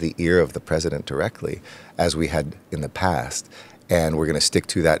has the ear of the president directly, as we had in the past. And we're going to stick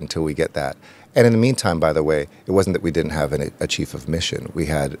to that until we get that. And in the meantime, by the way, it wasn't that we didn't have a chief of mission. We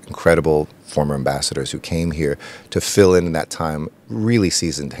had incredible former ambassadors who came here to fill in that time, really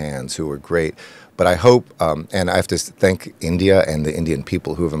seasoned hands who were great. But I hope, and I have to thank India and the Indian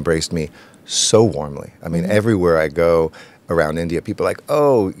people who have embraced me so warmly. I mean, everywhere I go around India, people are like,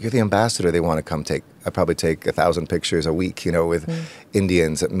 oh, you're the ambassador. They want to come I probably take 1,000 pictures a week, with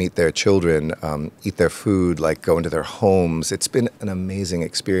Indians, meet their children, eat their food, like go into their homes. It's been an amazing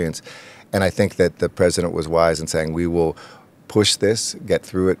experience. And I think that the president was wise in saying, we will push this, get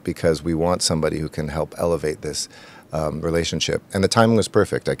through it, because we want somebody who can help elevate this relationship. And the timing was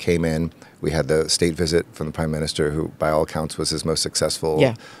perfect. I came in, we had the state visit from the prime minister, who by all accounts was his most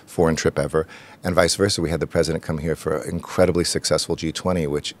successful foreign trip ever, and vice versa. We had the president come here for an incredibly successful G20,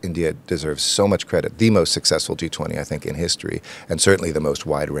 which India deserves so much credit, the most successful G20, I think, in history, and certainly the most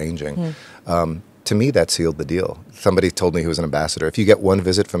wide-ranging. To me, that sealed the deal. Somebody told me, who was an ambassador, if you get one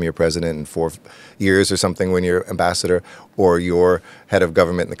visit from your president in 4 years or something when you're ambassador, or your head of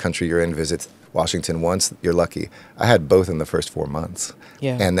government in the country you're in visits Washington once, you're lucky. I had both in the first 4 months.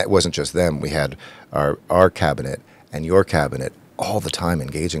 And that wasn't just them. We had our cabinet and your cabinet all the time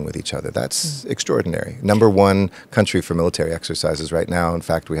engaging with each other. That's extraordinary. Number one country for military exercises right now. In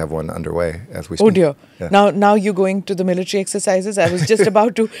fact, we have one underway as we speak. Oh dear. Yeah. Now you're going to the military exercises. I was just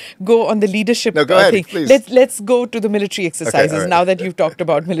about to go on the leadership no, go ahead, thing. Please. Let's go to the military exercises, okay, right. now that you've talked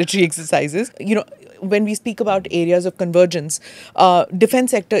about military exercises. When we speak about areas of convergence,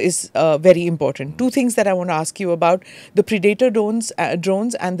 defense sector is very important. 2 things that I want to ask you about: the Predator drones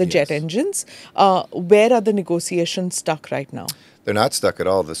and the jet engines. Where are the negotiations stuck right now? They're not stuck at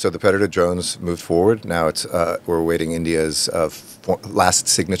all. So the Predator drones moved forward. Now we're awaiting India's last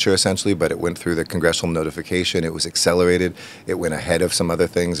signature, essentially, but it went through the congressional notification. It was accelerated. It went ahead of some other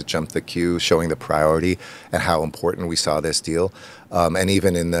things. It jumped the queue, showing the priority and how important we saw this deal. And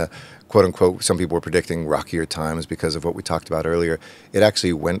even in the quote-unquote, some people were predicting rockier times because of what we talked about earlier, it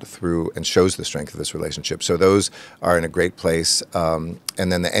actually went through and shows the strength of this relationship. So those are in a great place. And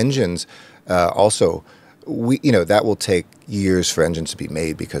then the engines also, that will take years for engines to be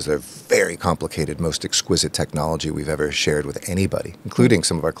made because they're very complicated, most exquisite technology we've ever shared with anybody, including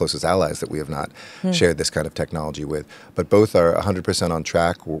some of our closest allies that we have not shared this kind of technology with. But both are 100% on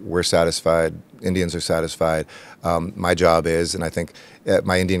track. We're satisfied. Indians are satisfied. My job is, and I think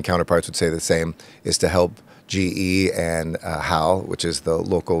my Indian counterparts would say the same, is to help GE and HAL, which is the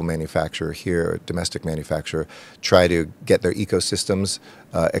local manufacturer here, domestic manufacturer, try to get their ecosystems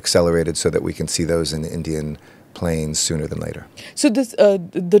accelerated so that we can see those in the Indian planes sooner than later. So this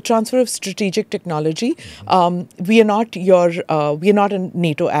the transfer of strategic technology. We are not a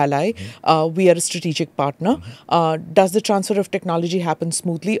NATO ally. We are a strategic partner. Does the transfer of technology happen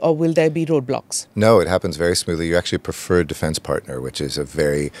smoothly, or will there be roadblocks? No, it happens very smoothly. You're actually a preferred defense partner, which is a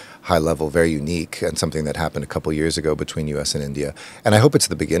very high level, very unique, and something that happened a couple years ago between U.S. and India. And I hope it's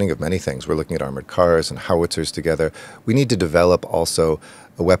the beginning of many things. We're looking at armored cars and howitzers together. We need to develop also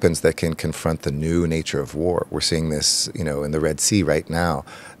weapons that can confront the new nature of war. We're seeing this, in the Red Sea right now,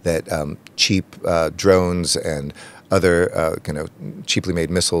 that cheap drones and other, cheaply made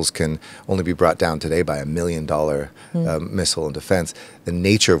missiles can only be brought down today by $1 million missile in defense. The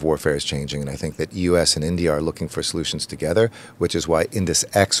nature of warfare is changing, and I think that U.S. and India are looking for solutions together, which is why Indus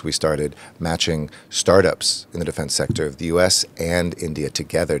X, we started matching startups in the defense sector of the U.S. and India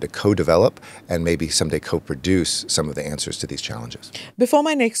together to co-develop and maybe someday co-produce some of the answers to these challenges. Before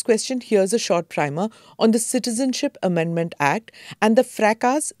my next question, here's a short primer on the Citizenship Amendment Act and the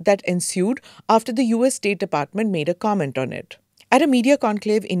fracas that ensued after the U.S. State Department made a comment on it. At a media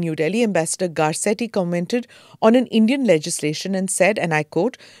conclave in New Delhi, Ambassador Garcetti commented on an Indian legislation and said, and I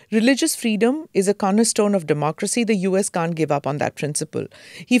quote, "Religious freedom is a cornerstone of democracy. The US can't give up on that principle."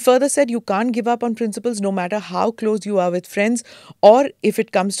 He further said, you can't give up on principles no matter how close you are with friends, or if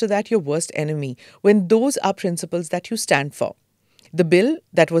it comes to that, your worst enemy, when those are principles that you stand for. The bill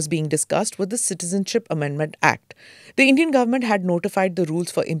that was being discussed was the Citizenship Amendment Act. The Indian government had notified the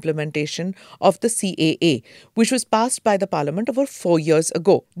rules for implementation of the CAA, which was passed by the parliament over 4 years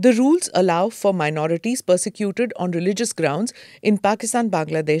ago. The rules allow for minorities persecuted on religious grounds in Pakistan,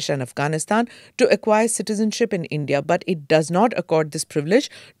 Bangladesh, and Afghanistan to acquire citizenship in India, but it does not accord this privilege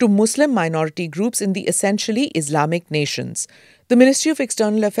to Muslim minority groups in the essentially Islamic nations. The Ministry of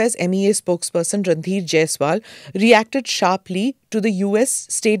External Affairs MEA spokesperson Randhir Jaiswal reacted sharply to the US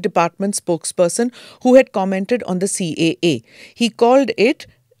State Department spokesperson who had commented on the CAA. He called it,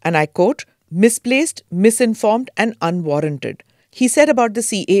 and I quote, misplaced, misinformed, and unwarranted. He said about the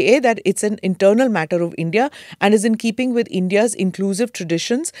CAA that it's an internal matter of India and is in keeping with India's inclusive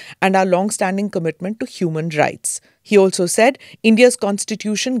traditions and our long-standing commitment to human rights. He also said India's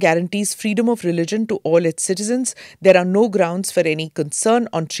constitution guarantees freedom of religion to all its citizens. There are no grounds for any concern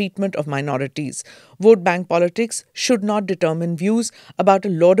on treatment of minorities. Vote bank politics should not determine views about a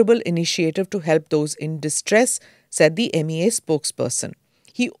laudable initiative to help those in distress, said the MEA spokesperson.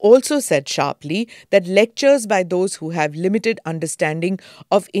 He also said sharply that lectures by those who have limited understanding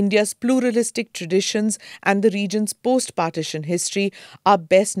of India's pluralistic traditions and the region's post-partition history are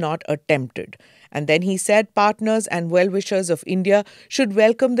best not attempted. And then he said partners and well-wishers of India should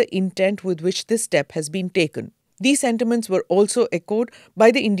welcome the intent with which this step has been taken. These sentiments were also echoed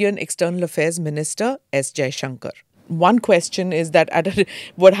by the Indian External Affairs Minister S. Jaishankar. One question is that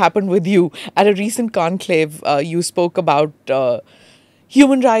what happened with you at a recent conclave, you spoke about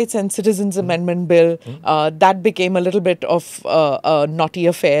Human Rights and Citizens Amendment Bill. That became a little bit of a naughty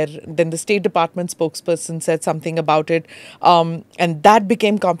affair. Then the State Department spokesperson said something about it. And that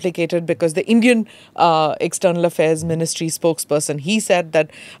became complicated because the Indian External Affairs Ministry spokesperson, he said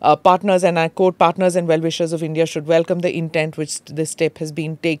that partners, and I quote, partners and well-wishers of India should welcome the intent which this step has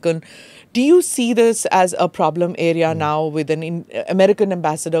been taken. Do you see this as a problem area now with an American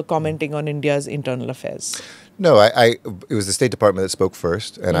ambassador commenting on India's internal affairs? No, it was the State Department that spoke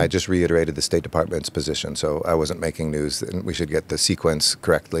first, and I just reiterated the State Department's position. So I wasn't making news, and we should get the sequence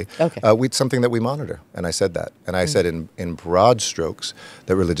correctly. Okay. It's something that we monitor, and I said that. And I said in broad strokes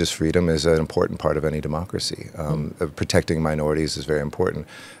that religious freedom is an important part of any democracy. Protecting minorities is very important.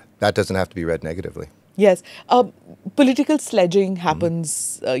 That doesn't have to be read negatively. Yes. Political sledging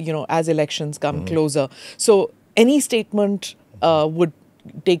happens, as elections come closer. So any statement would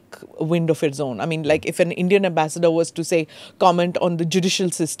take wind of its own. I mean, like if an Indian ambassador was to say, comment on the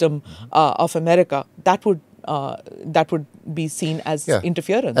judicial system of America, that would be seen as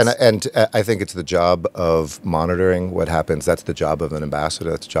interference. And I think it's the job of monitoring what happens. That's the job of an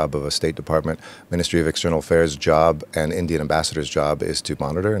ambassador. That's the job of a State Department, Ministry of External Affairs job, and Indian ambassador's job is to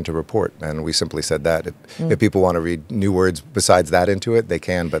monitor and to report. And we simply said that. If people want to read new words besides that into it, they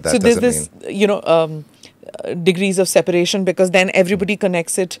can, but that doesn't mean... So there's this, degrees of separation, because then everybody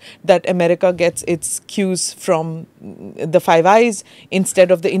connects it that America gets its cues from the Five Eyes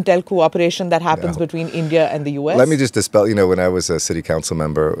instead of the intel cooperation that happens between India and the U.S. Let me just dispel, when I was a city council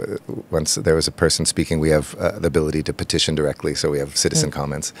member, once there was a person speaking, we have the ability to petition directly, so we have citizen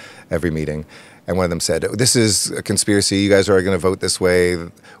comments every meeting. And one of them said, this is a conspiracy, you guys are going to vote this way,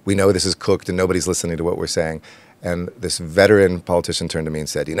 we know this is cooked and nobody's listening to what we're saying. And this veteran politician turned to me and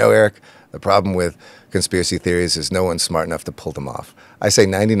said, Eric, the problem with conspiracy theories is no one's smart enough to pull them off. I say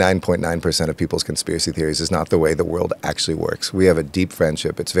 99.9% of people's conspiracy theories is not the way the world actually works. We have a deep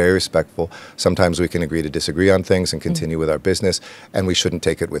friendship. It's very respectful. Sometimes we can agree to disagree on things and continue with our business, and we shouldn't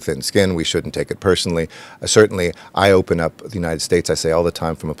take it with thin skin. We shouldn't take it personally. Certainly, I open up the United States, I say all the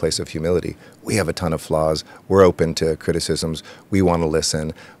time, from a place of humility. We have a ton of flaws. We're open to criticisms. We want to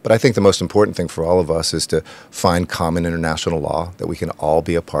listen. But I think the most important thing for all of us is to find common international law that we can all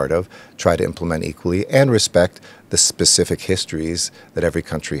be a part of, try to implement equally, and respect the specific histories that every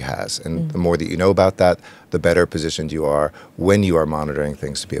country has. And the more that you know about that, the better positioned you are when you are monitoring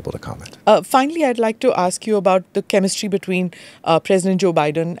things to be able to comment. Finally, I'd like to ask you about the chemistry between President Joe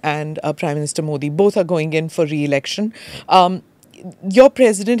Biden and Prime Minister Modi. Both are going in for re-election. Your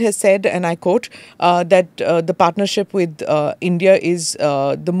president has said, and I quote, that the partnership with India is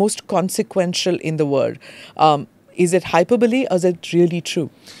the most consequential in the world. Is it hyperbole or is it really true?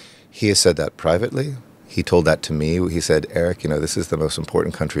 He has said that privately. He told that to me. He said, Eric, this is the most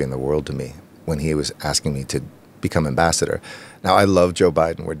important country in the world to me, when he was asking me to become ambassador. Now, I love Joe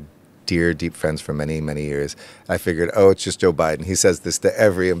Biden. We're dear, deep friends for many, many years. I figured, it's just Joe Biden. He says this to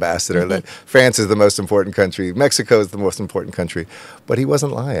every ambassador, that France is the most important country, Mexico is the most important country. But he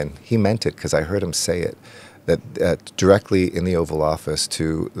wasn't lying. He meant it, because I heard him say it, that directly in the Oval Office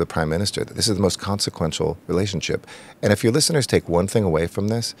to the Prime Minister, that this is the most consequential relationship. And if your listeners take one thing away from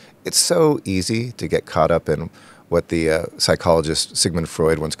this, it's so easy to get caught up in what the psychologist Sigmund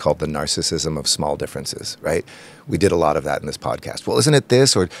Freud once called the narcissism of small differences, right? We did a lot of that in this podcast. Well, isn't it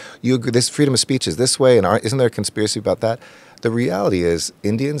this? Or this freedom of speech is this way, and isn't there a conspiracy about that? The reality is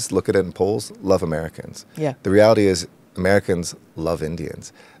Indians, look at it in polls, love Americans. Yeah. The reality is Americans love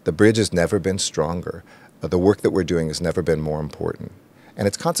Indians. The bridge has never been stronger. The work that we're doing has never been more important. And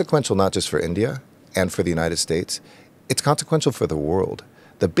it's consequential not just for India and for the United States. It's consequential for the world.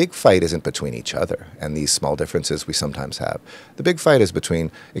 The big fight isn't between each other and these small differences we sometimes have. The big fight is between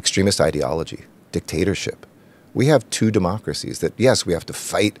extremist ideology, dictatorship. We have two democracies that, yes, we have to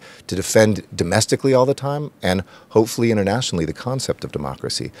fight to defend domestically all the time and hopefully internationally the concept of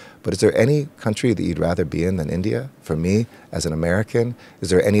democracy. But is there any country that you'd rather be in than India? For me, as an American, is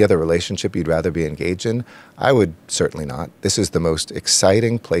there any other relationship you'd rather be engaged in? I would certainly not. This is the most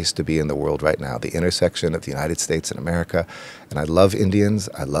exciting place to be in the world right now, the intersection of the United States and America. And I love Indians,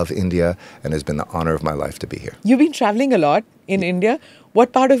 I love India, and it's been the honor of my life to be here. You've been traveling a lot in India.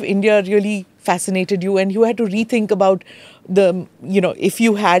 What part of India really fascinated you, and you had to rethink about if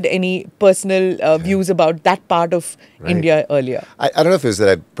you had any personal views about that part of India earlier? I don't know if it was that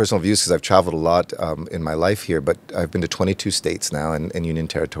I have personal views because I've traveled a lot in my life here, but I've been to 22 states now and union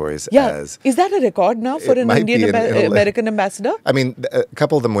territories. Yeah. Is that a record now for an Indian American ambassador? I mean, a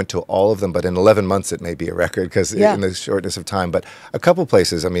couple of them went to all of them, but in 11 months it may be a record because in the shortness of time. But a couple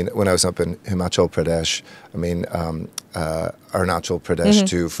places, I mean, when I was up in Himachal Pradesh, Arunachal Pradesh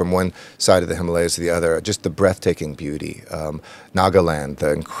to from one side of the Himalayas to the other, just the breathtaking beauty. Nagaland,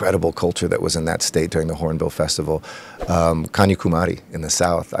 the incredible culture that was in that state during the Hornbill Festival. Kanyakumari in the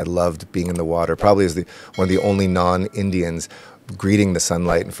south. I loved being in the water, probably as one of the only non-Indians greeting the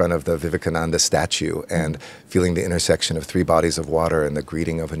sunlight in front of the Vivekananda statue and feeling the intersection of three bodies of water and the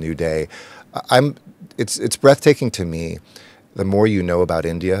greeting of a new day. It's breathtaking to me. The more you know about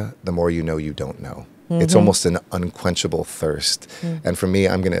India, the more you know you don't know. It's almost an unquenchable thirst. And for me,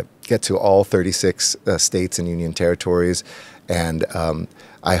 I'm going to get to all 36 states and union territories. And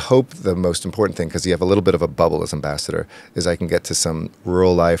I hope the most important thing, because you have a little bit of a bubble as ambassador, is I can get to some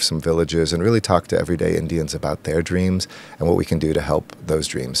rural life, some villages, and really talk to everyday Indians about their dreams and what we can do to help those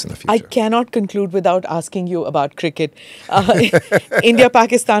dreams in the future. I cannot conclude without asking you about cricket.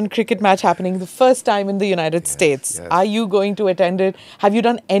 India-Pakistan cricket match happening the first time in the United States. Yes. Are you going to attend it? Have you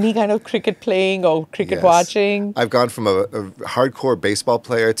done any kind of cricket playing or cricket watching? I've gone from a hardcore baseball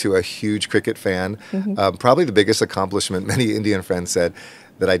player to a huge cricket fan. Probably the biggest accomplishment, many Indian friends said,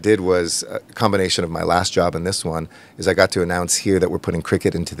 that I did was a combination of my last job and this one, is I got to announce here that we're putting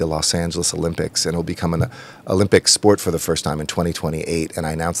cricket into the Los Angeles Olympics, and it'll become an Olympic sport for the first time in 2028, and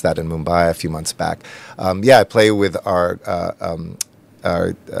I announced that in Mumbai a few months back. I play with our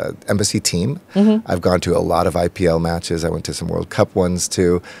embassy team. I've gone to a lot of IPL matches. I went to some World Cup ones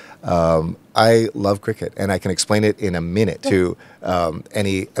too. I love cricket, and I can explain it in a minute to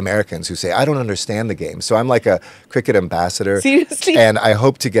any Americans who say, I don't understand the game. So I'm like a cricket ambassador. Seriously? And I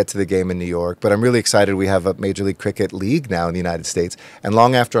hope to get to the game in New York. But I'm really excited we have a Major League Cricket League now in the United States. And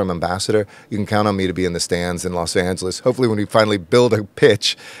long after I'm ambassador, you can count on me to be in the stands in Los Angeles, hopefully when we finally build a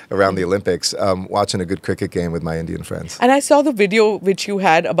pitch around the Olympics, watching a good cricket game with my Indian friends. And I saw the video which you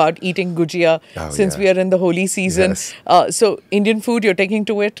had about eating gujia since we are in the holy season. Yes. So Indian food, you're taking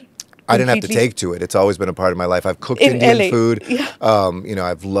to it? I didn't have to take to it. It's always been a part of my life. I've cooked in Indian LA. food. Yeah.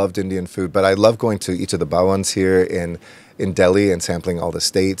 I've loved Indian food, but I love going to each of the bhawans here in Delhi and sampling all the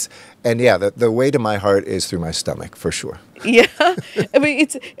states. And the way to my heart is through my stomach, for sure. Yeah. I mean,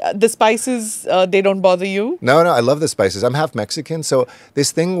 it's the spices, they don't bother you? No, I love the spices. I'm half Mexican, so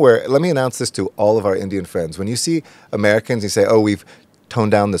this thing where, let me announce this to all of our Indian friends. When you see Americans, you say, oh, we've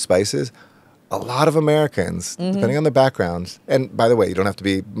toned down the spices. A lot of Americans, depending on their backgrounds, and by the way, you don't have to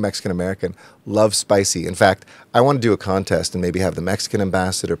be Mexican-American, love spicy. In fact, I want to do a contest and maybe have the Mexican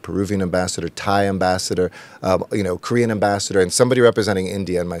ambassador, Peruvian ambassador, Thai ambassador, Korean ambassador, and somebody representing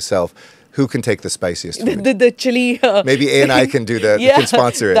India and myself. Who can take the spiciest food? The chili. Maybe A and I can do that. Yeah, can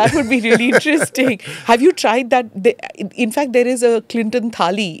sponsor it. That would be really interesting. Have you tried that? In fact, there is a Clinton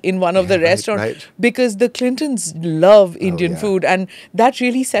thali in one of the restaurants because the Clintons love Indian food, and that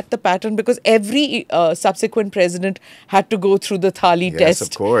really set the pattern because every subsequent president had to go through the thali test. Yes,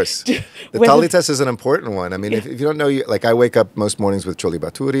 of course. The thali test is an important one. I mean, if you don't know, like I wake up most mornings with chole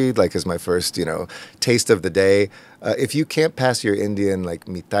bhature, like as my first, taste of the day. If you can't pass your Indian like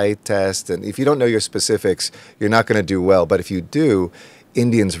mitai test, and if you don't know your specifics, you're not going to do well. But if you do,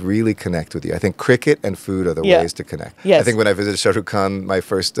 Indians really connect with you. I think cricket and food are the ways to connect. Yes. I think when I visited Shah Rukh Khan my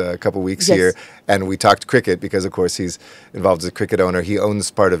first couple weeks here, and we talked cricket because, of course, he's involved as a cricket owner. He owns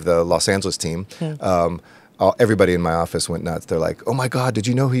part of the Los Angeles team. everybody in my office went nuts. They're like, "Oh my God, did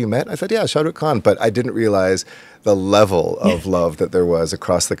you know who you met?" I said, "Yeah, Shah Rukh Khan," but I didn't realize the level of love that there was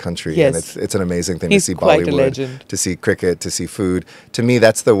across the country. Yes. And it's an amazing thing He's to see quite a Bollywood, legend. to see cricket, to see food. To me,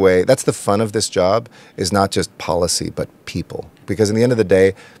 that's the fun of this job, is not just policy, but people. Because in the end of the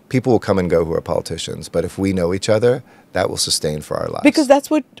day, people will come and go who are politicians. But if we know each other, that will sustain for our lives. Because that's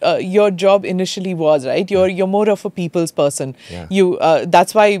what your job initially was, right? You're more of a people's person. Yeah.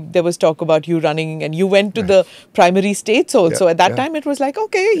 That's why there was talk about you running, and you went to the primary states also. Yeah, At that yeah. time, it was like,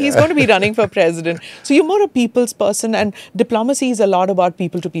 okay, he's going to be running for president. So you're more a people's person, and diplomacy is a lot about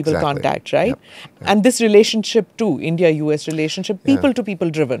people-to-people Exactly. contact, right? Yep. Yep. And this relationship too, India-U.S. relationship, people-to-people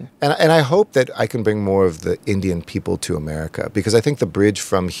driven. And I hope that I can bring more of the Indian people to America, because I think the bridge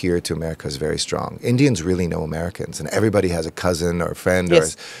from here to America is very strong. Indians really know Americans, and everybody has a cousin or a friend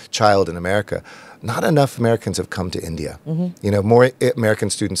Yes. or a child in America. Not enough Americans have come to India. Mm-hmm. You know, more American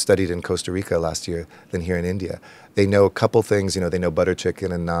students studied in Costa Rica last year than here in India. They know a couple things, they know butter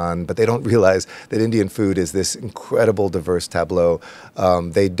chicken and naan, but they don't realize that Indian food is this incredible diverse tableau.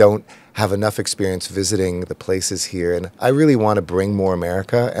 They don't have enough experience visiting the places here. And I really want to bring more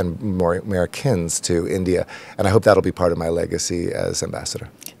America and more Americans to India. And I hope that'll be part of my legacy as ambassador.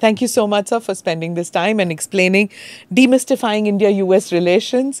 Thank you so much, sir, for spending this time and explaining, demystifying India-U.S.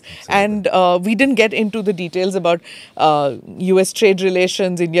 relations. Absolutely. And we didn't get into the details about U.S. trade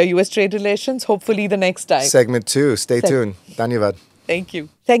relations, India-U.S. trade relations. Hopefully the next time. Segment 2. Stay tuned. Dhanyavad. Thank you.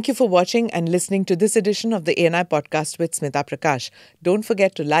 Thank you for watching and listening to this edition of the ANI podcast with Smita Prakash. Don't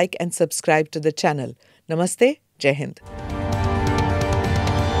forget to like and subscribe to the channel. Namaste. Jai Hind.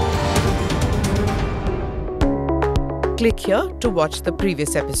 Click here to watch the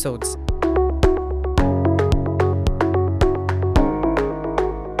previous episodes.